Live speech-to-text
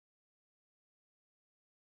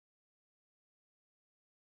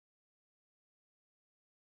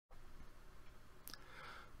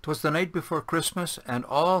'Twas the night before Christmas, and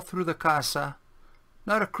all through the casa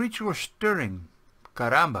not a creature was stirring.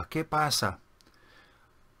 Caramba, ¿qué pasa?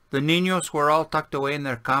 The niños were all tucked away in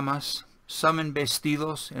their camas, some in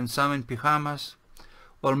vestidos and some in pijamas.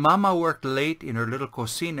 While Mama worked late in her little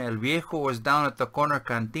cocina, el viejo was down at the corner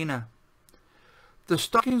cantina. The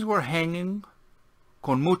stockings were hanging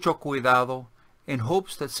con mucho cuidado in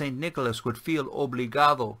hopes that St. Nicholas would feel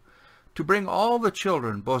obligado to bring all the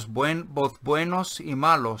children, both buenos y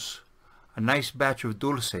malos, a nice batch of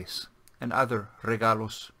dulces and other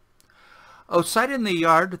regalos. Outside in the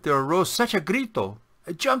yard there arose such a grito.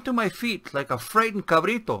 I jumped to my feet like a frightened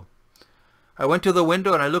cabrito. I went to the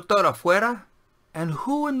window and I looked out afuera, and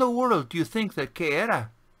who in the world do you think that que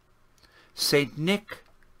era? Saint Nick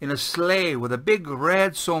in a sleigh with a big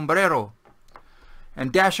red sombrero,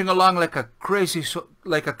 and dashing along like a crazy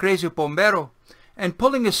bombero, and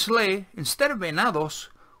pulling his sleigh, instead of venados,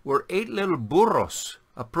 were 8 little burros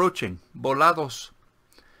approaching, volados.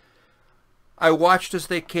 I watched as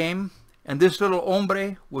they came, and this little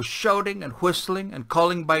hombre was shouting and whistling and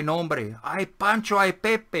calling by nombre. Ay Pancho, ay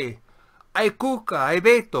Pepe, ay Cuca, ay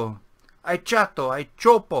Beto, ay Chato, ay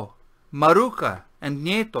Chopo, Maruca, and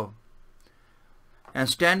Nieto. And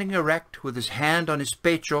standing erect with his hand on his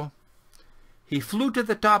pecho, he flew to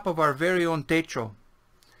the top of our very own techo.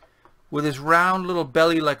 With his round little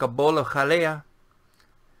belly like a bowl of jalea,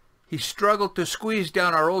 he struggled to squeeze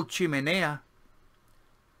down our old chimenea.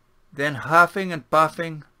 Then huffing and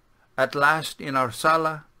puffing, at last in our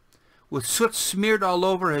sala, with soot smeared all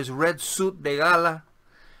over his red suit de gala,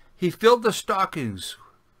 he filled the stockings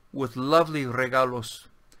with lovely regalos,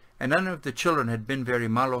 and none of the children had been very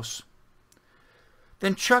malos.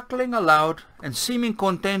 Then chuckling aloud and seeming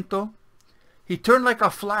contento, he turned like a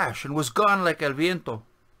flash and was gone like el viento.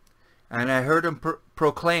 And I heard him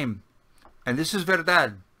proclaim, and this is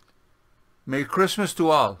verdad, Merry Christmas to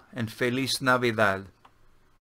all and Feliz Navidad.